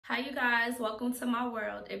Hi you guys, welcome to my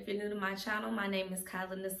world. If you're new to my channel, my name is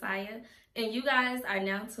Kylahnasiya, and you guys are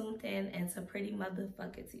now tuned in into Pretty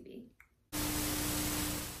Motherfucker TV.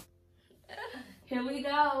 Here we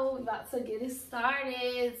go, we're about to get it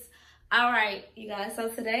started. All right, you guys, so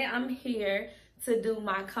today I'm here to do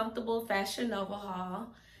my comfortable Fashionnova haul.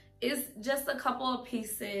 It's just a couple of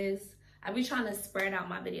pieces. I be trying to spread out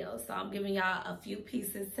my videos, so I'm giving y'all a few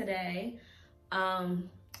pieces today.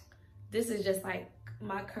 This is just like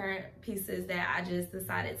my current pieces that I just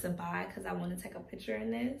decided to buy because I want to take a picture in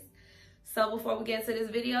this. So before we get into this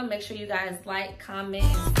video, make sure you guys like, comment,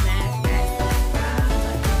 and smash that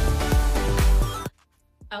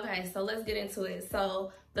subscribe. Okay, so let's get into it.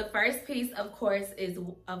 So the first piece, of course, is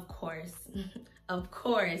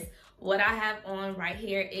what I have on right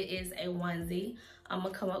here. It is a onesie. I'm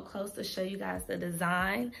gonna come up close to show you guys the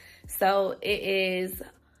design. So it is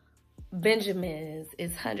Benjamin's.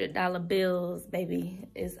 It's $100 bills, baby.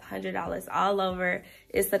 It's $100 all over.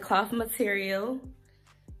 It's the cloth material.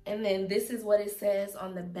 And then this is what it says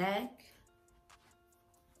on the back.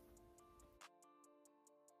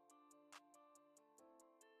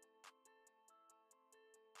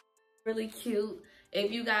 Really cute.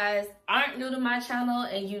 If you guys aren't new to my channel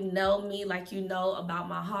and you know me like you know about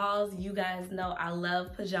my hauls, you guys know I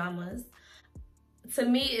love pajamas. To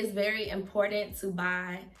me, it's very important to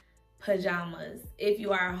buy pajamas if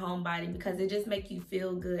you are a homebody because it just makes you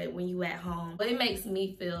feel good when you at home. But it makes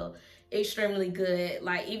me feel extremely good.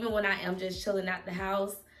 Like even when I am just chilling at the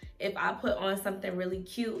house, if I put on something really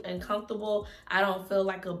cute and comfortable, I don't feel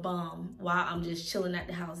like a bum while I'm just chilling at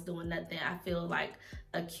the house doing nothing. I feel like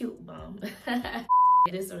a cute bum.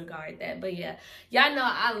 Disregard that, but yeah, y'all know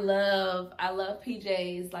I love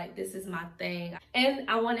PJs. Like this is my thing, and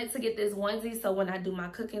I wanted to get this onesie so when I do my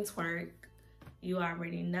cooking twerk, you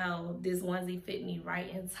already know this onesie fit me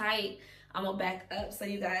right and tight. I'm gonna back up so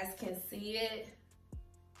you guys can see it.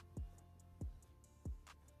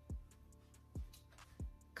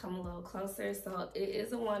 Come a little closer. So it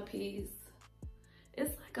is a one piece.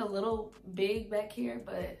 It's like a little big back here,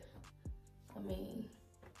 but I mean,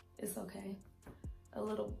 it's okay. A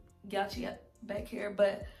little gouchy back here,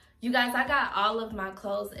 but you guys, I got all of my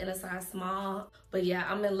clothes in a size small. But yeah,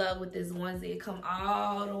 I'm in love with this onesie. It come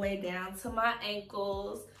all the way down to my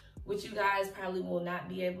ankles, which you guys probably will not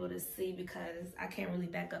be able to see because I can't really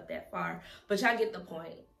back up that far, but y'all get the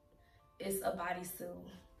point. It's a bodysuit.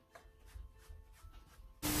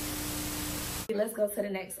 Let's go to the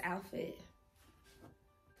next outfit.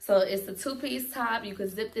 So it's the two-piece top. You can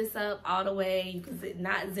zip this up all the way. You can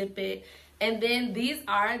not zip it. And then these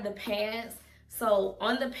are the pants. So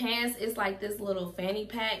on the pants, it's like this little fanny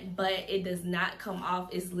pack, but it does not come off.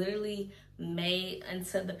 It's literally made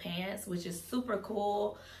into the pants, which is super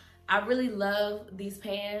cool. I really love these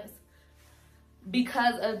pants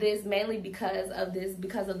because of this, mainly because of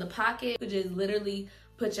the pocket. You just literally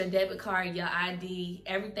put your debit card, your ID,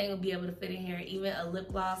 everything will be able to fit in here, even a lip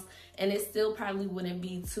gloss, and it still probably wouldn't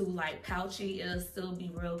be too like pouchy. It'll still be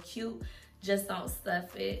real cute. Just don't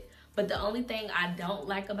stuff it. But the only thing I don't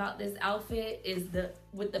like about this outfit is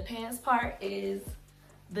with the pants part is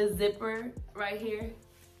the zipper right here.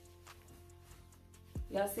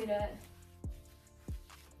 Y'all see that?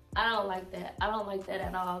 I don't like that. I don't like that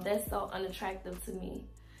at all. That's so unattractive to me.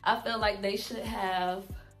 I feel like they should have.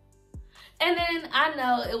 And then I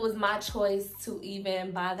know it was my choice to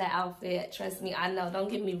even buy the outfit. Trust me, I know, don't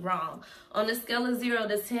get me wrong. On a scale of 0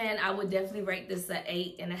 to 10, I would definitely rate this an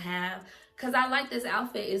 8.5. Because I like this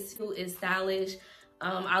outfit. It's stylish.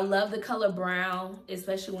 I love the color brown,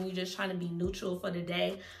 especially when you're just trying to be neutral for the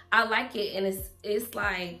day. I like it, and it's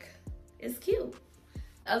like, it's cute.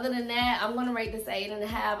 Other than that, I'm gonna rate this 8.5.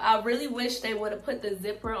 I really wish they would have put the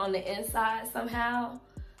zipper on the inside somehow.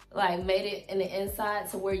 Like made it in the inside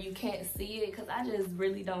to where you can't see it, because I just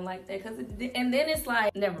really don't like that. And then it's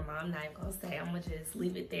like, never mind, I'm not even gonna say, I'm gonna just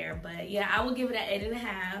leave it there. But yeah, I will give it an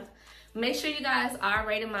 8.5. Make sure you guys are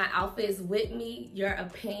rating my outfits with me. Your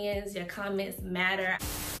opinions, your comments matter.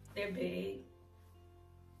 They're big.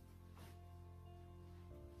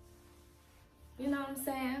 You know what I'm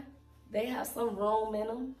saying? They have some room in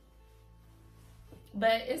them.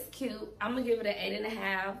 But it's cute. I'm gonna give it an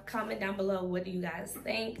 8.5. Comment down below what do you guys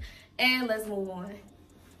think. And let's move on.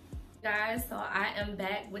 Guys, so I am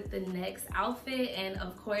back with the next outfit. And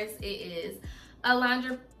of course it is a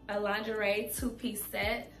lingerie two-piece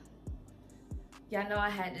set. Y'all know I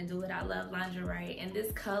had to do it. I love lingerie. And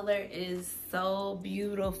this color is so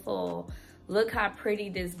beautiful. Look how pretty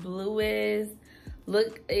this blue is.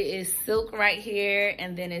 Look, it is silk right here.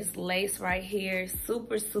 And then it's lace right here.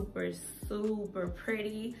 Super, super, super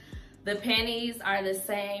pretty. The panties are the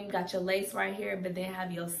same, got your lace right here, but then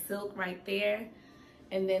have your silk right there.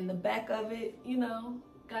 And then the back of it, you know,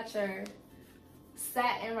 got your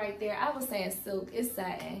satin right there. I was saying silk, it's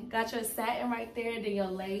satin. Got your satin right there, then your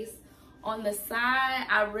lace. On the side,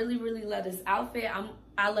 I really, really love this outfit.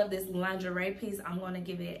 I love this lingerie piece. I'm gonna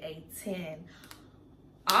give it a 10.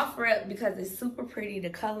 Offer it because it's super pretty. The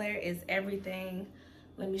color is everything.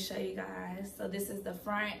 Let me show you guys. So this is the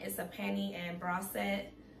front. It's a panty and bra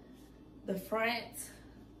set. The front,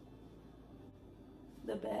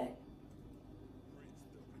 the back.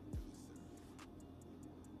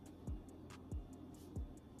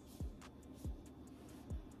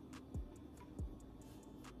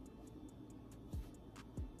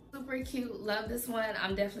 Super cute. Love this one.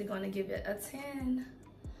 I'm definitely going to give it a 10.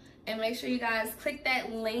 And make sure you guys click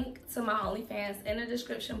that link to my OnlyFans in the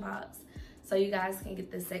description box so you guys can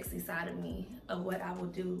get the sexy side of me of what I will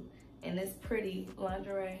do in this pretty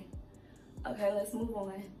lingerie. Okay, let's move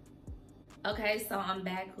on. Okay, so I'm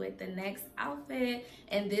back with the next outfit,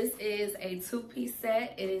 and this is a 2-piece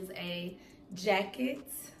set. It is a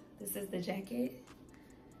jacket. This is the jacket,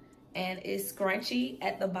 and it's scrunchy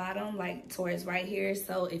at the bottom, like towards right here.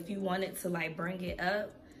 So if you wanted to like bring it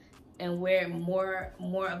up and wear more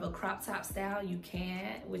of a crop top style, you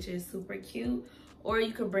can, which is super cute. Or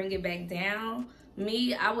you could bring it back down.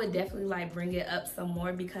 Me, I would definitely like bring it up some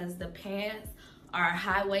more because the pants are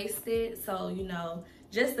high-waisted. So, you know,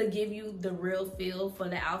 just to give you the real feel for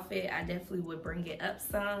the outfit, I definitely would bring it up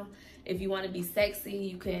some. If you want to be sexy,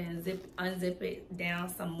 you can unzip it down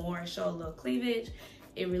some more, show a little cleavage.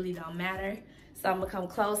 It really don't matter. So I'm gonna come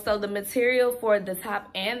close. So the material for the top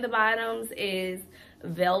and the bottoms is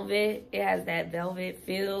velvet. It has that velvet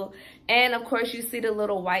feel. And of course you see the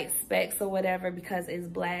little white specks or whatever because it's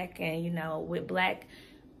black, and you know, with black,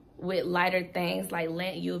 with lighter things like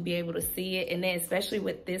lint, you'll be able to see it. And then especially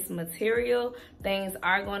with this material, things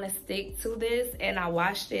are going to stick to this. And I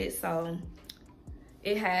washed it, so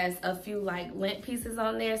it has a few like lint pieces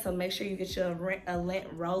on there. So make sure you get your a lint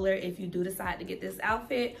roller if you do decide to get this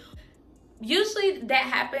outfit. Usually that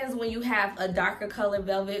happens when you have a darker color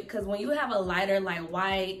velvet, because when you have a lighter like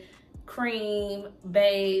white, cream,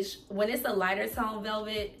 beige, when it's a lighter tone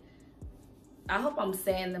velvet, I hope I'm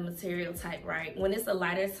saying the material type right. When it's a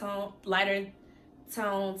lighter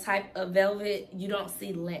tone type of velvet, you don't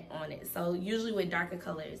see lint on it. So usually with darker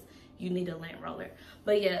colors, you need a lint roller.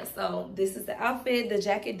 But yeah, so this is the outfit. The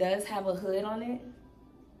jacket does have a hood on it,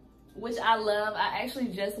 which I love. I actually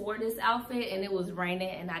just wore this outfit and it was raining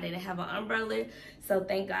and I didn't have an umbrella. So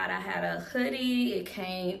thank God I had a hoodie. It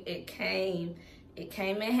came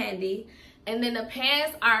in handy. And then the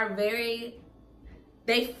pants are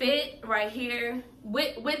they fit right here.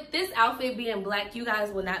 With this outfit being black, you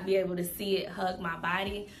guys will not be able to see it hug my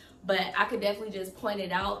body, but I could definitely just point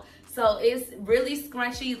it out. So it's really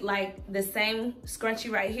scrunchy, like the same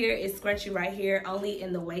scrunchy right here is scrunchy right here, only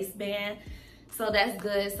in the waistband. So that's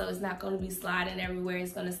good. So it's not going to be sliding everywhere.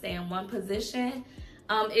 It's going to stay in one position.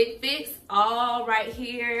 It fits all right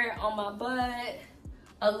here on my butt,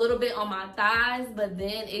 a little bit on my thighs, but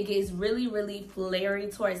then it gets really, really flary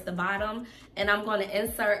towards the bottom. And I'm going to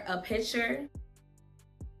insert a picture.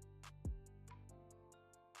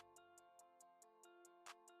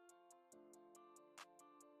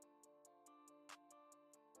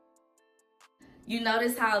 You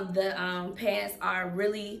notice how the pants are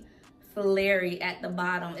really flary at the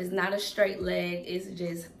bottom. It's not a straight leg, it's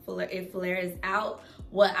just it flares out.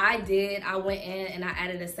 What I did, I went in and I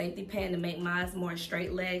added a safety pin to make mine more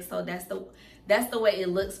straight leg. So that's the way it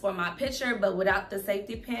looks for my picture. But without the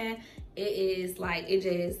safety pin, it is like, it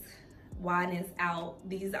just widens out.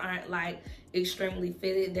 These aren't like extremely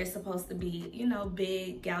fitted. They're supposed to be, you know,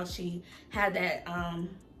 big, gouchy, have that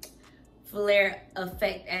flare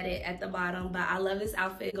effect at the bottom. But I love this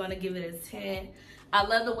outfit. Gonna give it a 10. I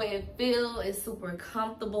love the way it feels. It's super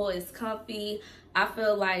comfortable. It's comfy. I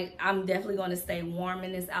feel like I'm definitely going to stay warm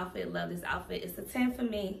in this outfit. Love this outfit. It's a 10 for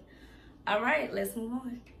me. All right, let's move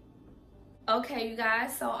on. Okay, you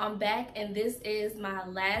guys, so I'm back and this is my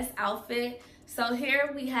last outfit. So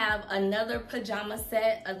here we have another pajama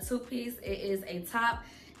set, a 2-piece. It is a top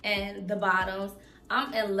and the bottoms.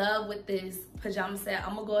 I'm in love with this pajama set.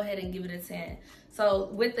 I'm going to go ahead and give it a 10. So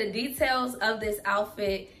with the details of this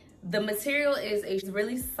outfit, the material is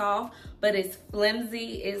really soft, but it's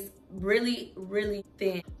flimsy. It's really, really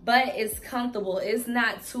thin, but it's comfortable. It's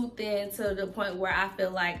not too thin to the point where I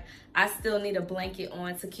feel like I still need a blanket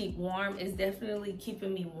on to keep warm. It's definitely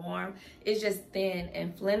keeping me warm. It's just thin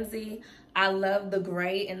and flimsy. I love the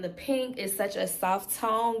gray and the pink. It's such a soft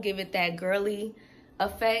tone. Give it that girly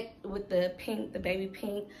effect with the pink, the baby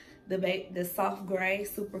pink. the soft gray,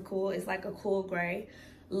 super cool. It's like a cool gray.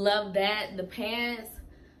 Love that. The pants,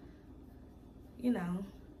 you know,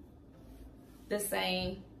 the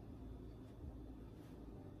same.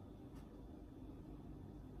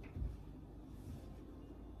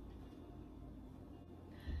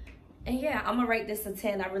 And yeah, I'm gonna rate this a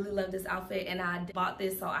 10. I really love this outfit, and I bought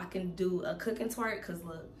this so I can do a cook and twerk, cause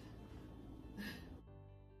look.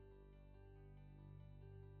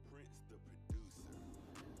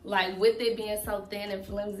 Like, with it being so thin and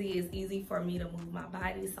flimsy, it's easy for me to move my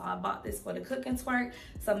body. So I bought this for the cook and twerk.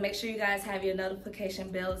 So make sure you guys have your notification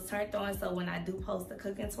bells turned on, so when I do post the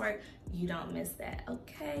cook and twerk, you don't miss that,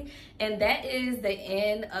 okay? And that is the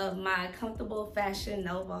end of my comfortable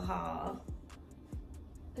Fashionnova haul.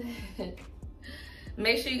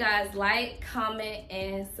 Make sure you guys like, comment,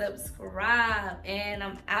 and subscribe. And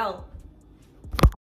I'm out.